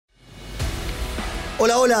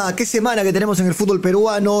Hola, hola, qué semana que tenemos en el fútbol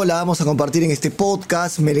peruano, la vamos a compartir en este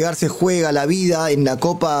podcast. Melgar se juega la vida en la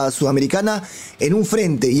Copa Sudamericana en un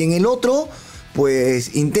frente y en el otro,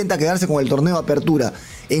 pues intenta quedarse con el torneo Apertura.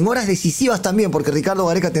 En horas decisivas también, porque Ricardo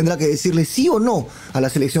Gareca tendrá que decirle sí o no a la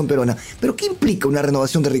selección peruana. Pero ¿qué implica una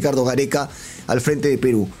renovación de Ricardo Gareca al frente de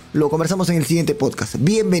Perú? Lo conversamos en el siguiente podcast.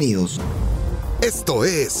 Bienvenidos. Esto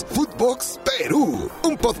es Footbox Perú,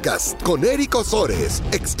 un podcast con Eric Osores,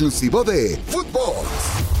 exclusivo de Footbox.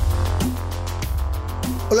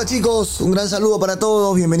 Hola chicos, un gran saludo para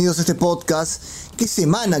todos, bienvenidos a este podcast. Qué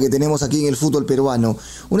semana que tenemos aquí en el fútbol peruano,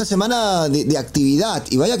 una semana de actividad,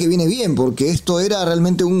 y vaya que viene bien, porque esto era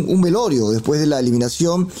realmente un velorio después de la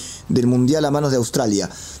eliminación del Mundial a manos de Australia.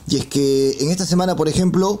 Y es que en esta semana, por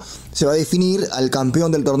ejemplo, se va a definir al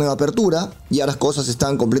campeón del torneo de Apertura, ya las cosas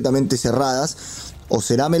están completamente cerradas. O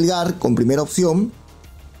será Melgar con primera opción,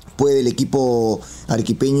 puede el equipo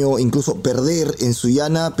arequipeño incluso perder en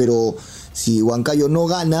Sullana, pero si Huancayo no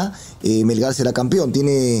gana, Melgar será campeón.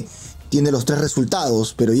 Tiene los tres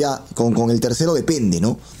resultados, pero ya con el tercero depende,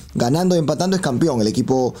 ¿no? Ganando o empatando es campeón el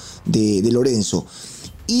equipo de Lorenzo.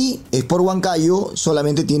 Y Sport Huancayo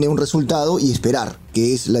solamente tiene un resultado y esperar,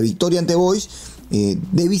 que es la victoria ante Boys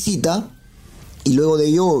de visita, y luego de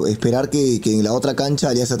ello esperar que en la otra cancha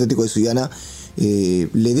Alianza Atlético de Sullana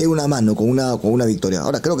le dé una mano con una victoria.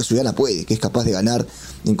 Ahora creo que Sullana puede, que es capaz de ganar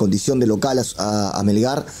en condición de local a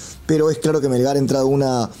Melgar, pero es claro que Melgar ha entrado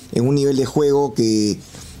en un nivel de juego que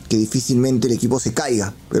difícilmente el equipo se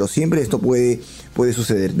caiga, pero siempre esto puede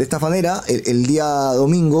suceder. De esta manera, el día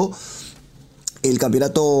domingo, el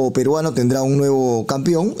campeonato peruano tendrá un nuevo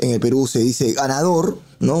campeón. En el Perú se dice ganador,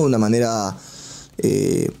 ¿no? De una manera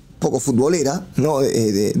poco futbolera, ¿no?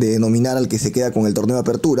 De denominar al que se queda con el torneo de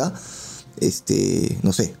Apertura.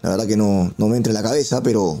 No sé, la verdad que no me entra en la cabeza,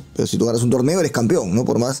 pero si tú ganas un torneo eres campeón, ¿no?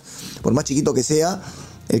 Por más chiquito que sea,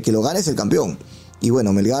 el que lo gane es el campeón. Y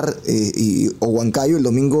bueno, Melgar o Huancayo el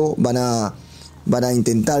domingo van a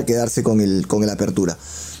intentar quedarse con el Apertura.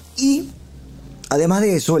 Y además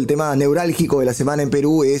de eso, el tema neurálgico de la semana en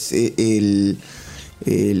Perú es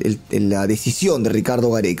la decisión de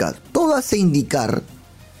Ricardo Gareca. Todo hace indicar,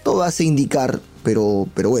 pero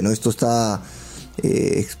bueno, esto está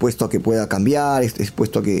expuesto a que pueda cambiar,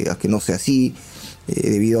 expuesto a que no sea así,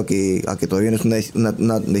 debido a que todavía no es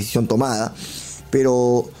una decisión tomada.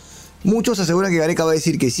 Pero muchos aseguran que Gareca va a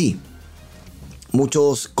decir que sí.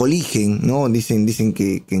 Muchos coligen, ¿no? Dicen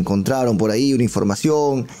que encontraron por ahí una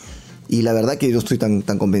información. Y la verdad que yo estoy tan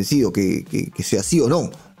convencido que sea sí o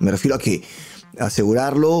no. Me refiero a que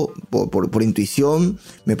asegurarlo por intuición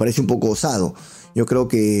me parece un poco osado. Yo creo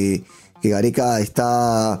que Gareca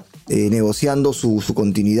está negociando su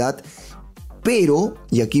continuidad. Pero,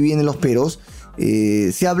 y aquí vienen los peros,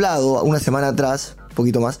 se ha hablado una semana atrás, un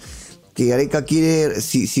poquito más, que Gareca quiere,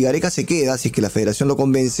 si Gareca se queda, si es que la federación lo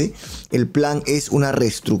convence, el plan es una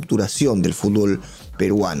reestructuración del fútbol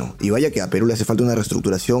peruano. Y vaya que a Perú le hace falta una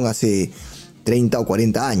reestructuración hace 30 o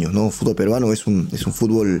 40 años, ¿no? El fútbol peruano es un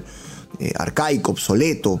fútbol arcaico,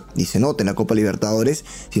 obsoleto, y se nota en la Copa Libertadores.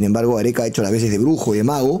 Sin embargo, Gareca ha hecho las veces de brujo y de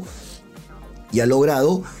mago, y ha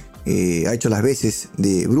logrado, ha hecho las veces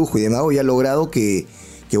de brujo y de mago, y ha logrado que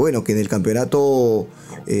en el campeonato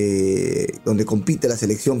donde compite la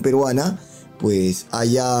selección peruana, pues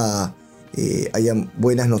haya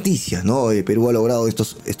buenas noticias, ¿no? Perú ha logrado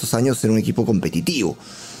estos años ser un equipo competitivo.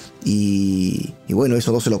 Y bueno,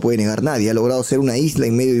 eso no se lo puede negar nadie. Ha logrado ser una isla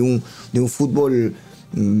en medio de un fútbol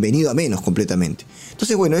venido a menos completamente.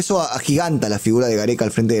 Entonces, bueno, eso agiganta la figura de Gareca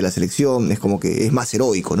al frente de la selección. Es como que es más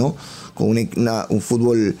heroico, ¿no? Con un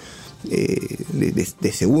fútbol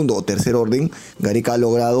de segundo o tercer orden, Gareca ha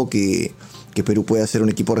logrado que Perú pueda ser un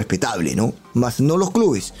equipo respetable, ¿no? Más no los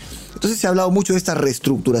clubes. Entonces se ha hablado mucho de esta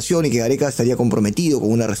reestructuración y que Gareca estaría comprometido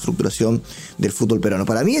con una reestructuración del fútbol peruano.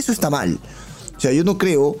 Para mí eso está mal. O sea, yo no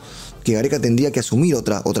creo que Gareca tendría que asumir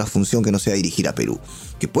otra función que no sea dirigir a Perú.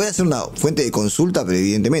 Que pueda ser una fuente de consulta, pero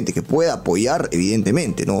evidentemente, que pueda apoyar,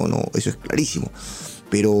 evidentemente, no, eso es clarísimo.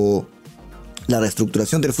 Pero la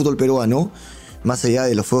reestructuración del fútbol peruano, más allá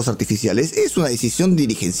de los fuegos artificiales, es una decisión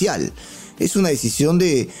dirigencial. Es una decisión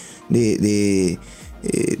de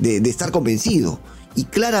estar convencido. Y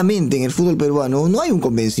claramente en el fútbol peruano no hay un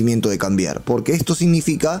convencimiento de cambiar, porque esto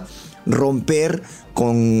significa romper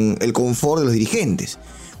con el confort de los dirigentes,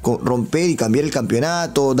 romper y cambiar el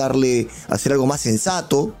campeonato, hacer algo más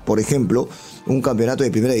sensato. Por ejemplo, un campeonato de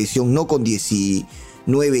primera división no con 19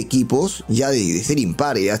 equipos, ya de ser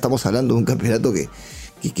impar, ya estamos hablando de un campeonato que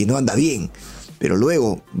no anda bien, pero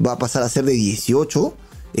luego va a pasar a ser de 18,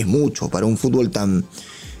 es mucho para un fútbol tan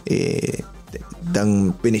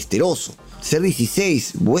menesteroso. Ser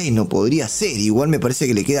 16, bueno, podría ser. Igual me parece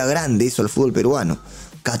que le queda grande eso al fútbol peruano.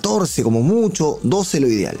 14 como mucho, 12 lo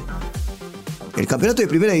ideal. El campeonato de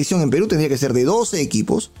primera división en Perú tendría que ser de 12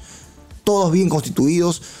 equipos, todos bien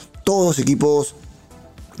constituidos, todos equipos,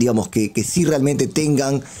 digamos, que sí realmente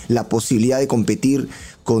tengan la posibilidad de competir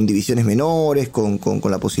con divisiones menores, con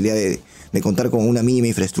la posibilidad de contar con una mínima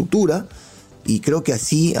infraestructura. Y creo que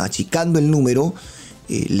así, achicando el número,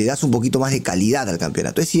 le das un poquito más de calidad al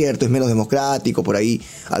campeonato. Es cierto, es menos democrático, por ahí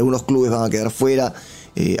algunos clubes van a quedar fuera,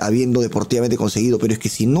 habiendo deportivamente conseguido, pero es que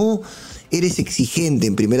si no eres exigente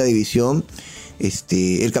en primera división,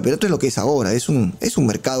 el campeonato es lo que es ahora, es un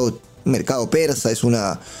mercado persa, es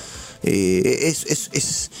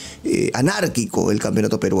anárquico el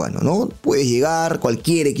campeonato peruano, ¿no? Puedes llegar,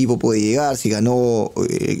 cualquier equipo puede llegar, si ganó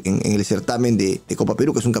en el certamen de Copa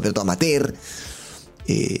Perú, que es un campeonato amateur.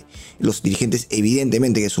 Los dirigentes,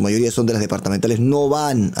 evidentemente, que en su mayoría son de las departamentales, no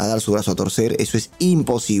van a dar su brazo a torcer. Eso es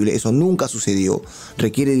imposible, eso nunca sucedió.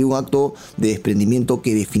 Requiere de un acto de desprendimiento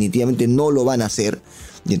que definitivamente no lo van a hacer.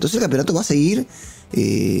 Y entonces el campeonato va a seguir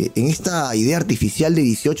en esta idea artificial de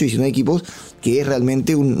 18, 19 equipos, que es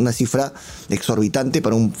realmente una cifra exorbitante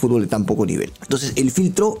para un fútbol de tan poco nivel. Entonces el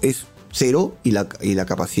filtro es cero y la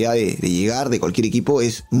capacidad de llegar de cualquier equipo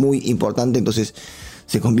es muy importante. Entonces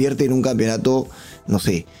se convierte en un campeonato, no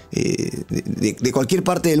sé, de cualquier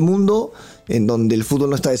parte del mundo en donde el fútbol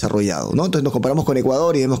no está desarrollado, ¿no? Entonces nos comparamos con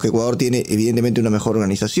Ecuador y vemos que Ecuador tiene evidentemente una mejor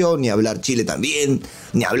organización, ni hablar Chile también,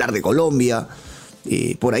 ni hablar de Colombia.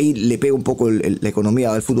 Por ahí le pega un poco la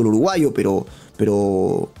economía al fútbol uruguayo, pero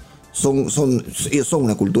ellos son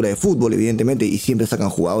una cultura de fútbol, evidentemente, y siempre sacan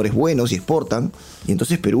jugadores buenos y exportan. Y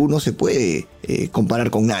entonces Perú no se puede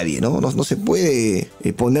comparar con nadie, ¿no? No se puede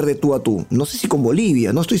poner de tú a tú. No sé si con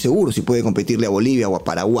Bolivia, no estoy seguro si puede competirle a Bolivia o a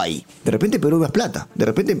Paraguay. De repente Perú es más plata. De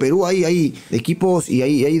repente en Perú hay equipos y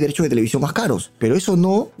hay derechos de televisión más caros. Pero eso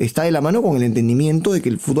no está de la mano con el entendimiento de que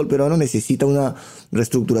el fútbol peruano necesita una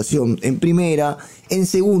reestructuración en primera, en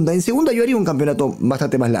segunda. En segunda yo haría un campeonato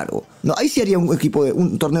bastante más largo. No, ahí sí haría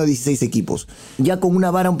un torneo de 16 equipos, ya con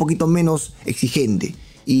una vara un poquito menos exigente.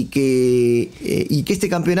 Y que este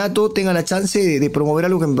campeonato tenga la chance de promover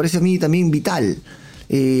algo que me parece a mí también vital,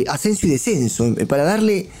 ascenso y descenso, para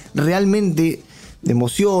darle realmente de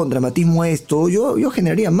emoción, dramatismo a esto. Yo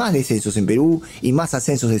generaría más descensos en Perú y más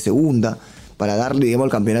ascensos de segunda, para darle, digamos,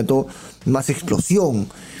 al campeonato más explosión,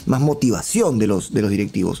 más motivación de los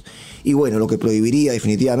directivos. Y bueno, lo que prohibiría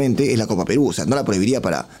definitivamente es la Copa Perú. O sea, no la prohibiría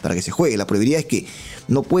para que se juegue, la prohibiría es que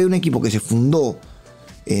no puede un equipo que se fundó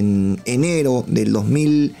en enero del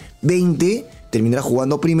 2020 terminará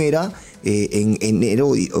jugando primera en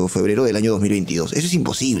enero o febrero del año 2022. Eso es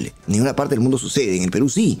imposible. En ninguna parte del mundo sucede. En el Perú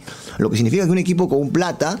sí. Lo que significa que un equipo con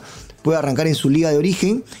plata puede arrancar en su liga de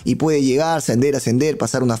origen y puede llegar, ascender,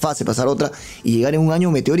 pasar una fase, pasar otra y llegar en un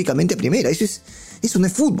año meteóricamente a primera. Eso no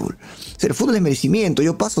es fútbol. O sea, el fútbol es merecimiento.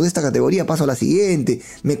 Yo paso de esta categoría, paso a la siguiente.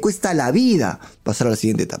 Me cuesta la vida pasar a la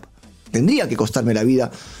siguiente etapa. Tendría que costarme la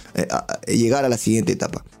vida llegar a la siguiente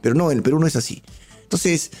etapa. Pero no, en el Perú no es así.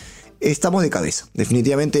 Entonces, estamos de cabeza.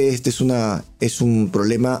 Definitivamente este es un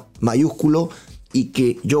problema mayúsculo y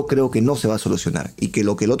que yo creo que no se va a solucionar. Y que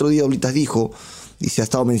lo que el otro día Oblitas dijo y se ha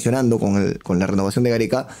estado mencionando con la renovación de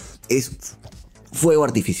Gareca es fuego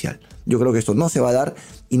artificial. Yo creo que esto no se va a dar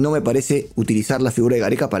y no me parece utilizar la figura de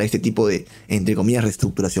Gareca para este tipo de, entre comillas,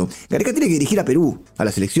 reestructuración. Gareca tiene que dirigir a Perú, a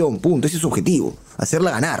la selección, punto. Ese es su objetivo,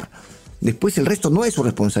 hacerla ganar. Después el resto no es su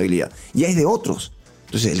responsabilidad, ya es de otros.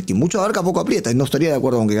 Entonces el que mucho abarca poco aprieta. No estaría de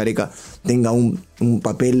acuerdo con que Gareca tenga un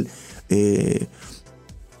papel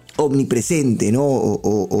omnipresente, ¿no?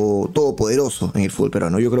 o todopoderoso en el fútbol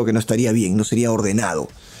peruano. Yo creo que no estaría bien, no sería ordenado.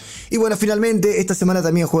 Y bueno, finalmente, esta semana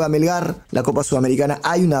también juega Melgar, la Copa Sudamericana.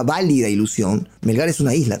 Hay una válida ilusión. Melgar es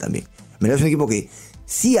una isla también. Melgar es un equipo que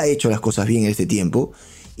sí ha hecho las cosas bien en este tiempo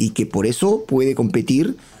y que por eso puede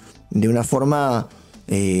competir de una forma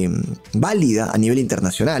válida a nivel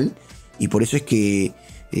internacional. Y por eso es que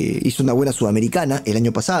hizo una buena Sudamericana el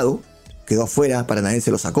año pasado. Quedó afuera,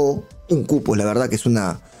 Paranaense lo sacó. Un cupo, la verdad que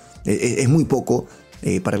es muy poco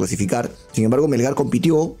para clasificar. Sin embargo, Melgar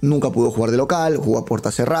compitió, nunca pudo jugar de local, jugó a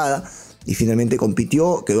puerta cerrada y finalmente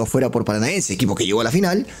compitió, quedó afuera por Paranaense, equipo que llegó a la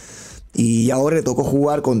final, y ahora le tocó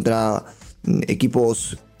jugar contra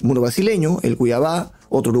equipos, uno brasileño, el Cuiabá,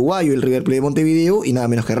 otro uruguayo, el River Plate de Montevideo, y nada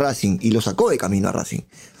menos que Racing, y lo sacó de camino a Racing.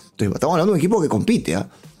 Entonces estamos hablando de un equipo que compite,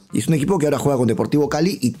 y es un equipo que ahora juega con Deportivo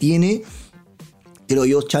Cali y tiene, creo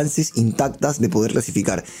yo, chances intactas de poder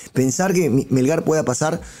clasificar. Pensar que Melgar pueda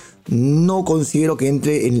pasar, no considero que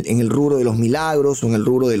entre en el rubro de los milagros o en el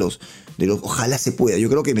rubro de los ojalá se pueda. Yo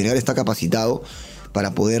creo que Melgar está capacitado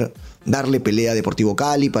para poder darle pelea a Deportivo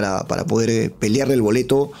Cali, para poder pelearle el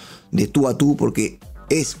boleto de tú a tú, porque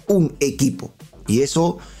es un equipo. Y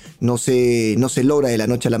eso no se logra de la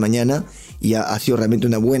noche a la mañana, y ha sido realmente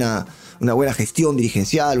una buena gestión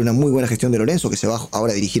dirigencial, una muy buena gestión de Lorenzo, que se va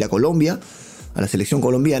ahora a dirigir a Colombia, a la selección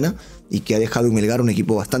colombiana, y que ha dejado en Melgar un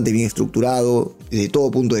equipo bastante bien estructurado desde todo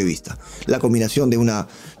punto de vista. La combinación de una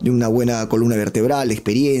buena columna vertebral,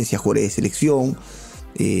 experiencia, jugadores de selección,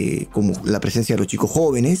 como la presencia de los chicos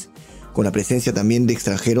jóvenes, con la presencia también de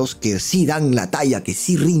extranjeros que sí dan la talla, que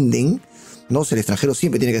sí rinden, ¿no? El extranjero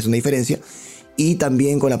siempre tiene que hacer una diferencia, y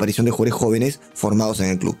también con la aparición de jugadores jóvenes formados en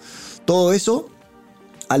el club. Todo eso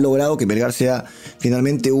ha logrado que Melgar sea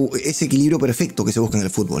finalmente ese equilibrio perfecto que se busca en el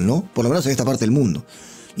fútbol, ¿no? Por lo menos en esta parte del mundo.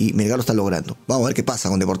 Y Melgar lo está logrando. Vamos a ver qué pasa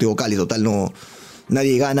con Deportivo Cali. Total,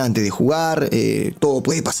 nadie gana antes de jugar. Todo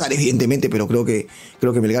puede pasar, evidentemente, pero creo que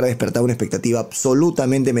Melgar ha despertado una expectativa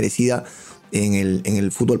absolutamente merecida en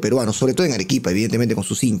el fútbol peruano, sobre todo en Arequipa, evidentemente con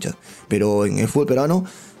sus hinchas. Pero en el fútbol peruano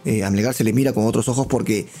a Melgar se le mira con otros ojos,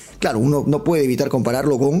 porque, claro, uno no puede evitar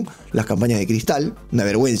compararlo con las campañas de Cristal, una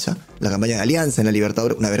vergüenza, la campaña de Alianza en la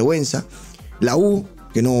Libertadores, una vergüenza, la U,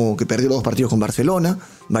 que perdió los 2 partidos con Barcelona,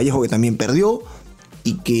 Vallejo, que también perdió,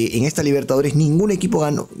 y que en esta Libertadores ningún equipo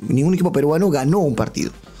peruano ganó un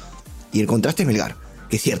partido. Y el contraste es Melgar,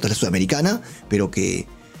 que es cierto, es la sudamericana, pero que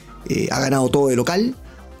ha ganado todo de local,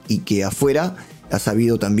 y que afuera ha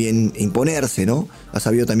sabido también imponerse, ¿no? Ha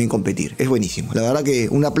sabido también competir. Es buenísimo. La verdad que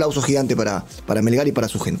un aplauso gigante para Melgar y para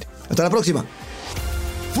su gente. Hasta la próxima.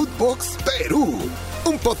 Footbox Perú,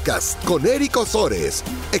 un podcast con Érico Sores,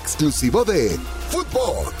 exclusivo de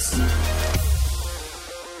Footbox.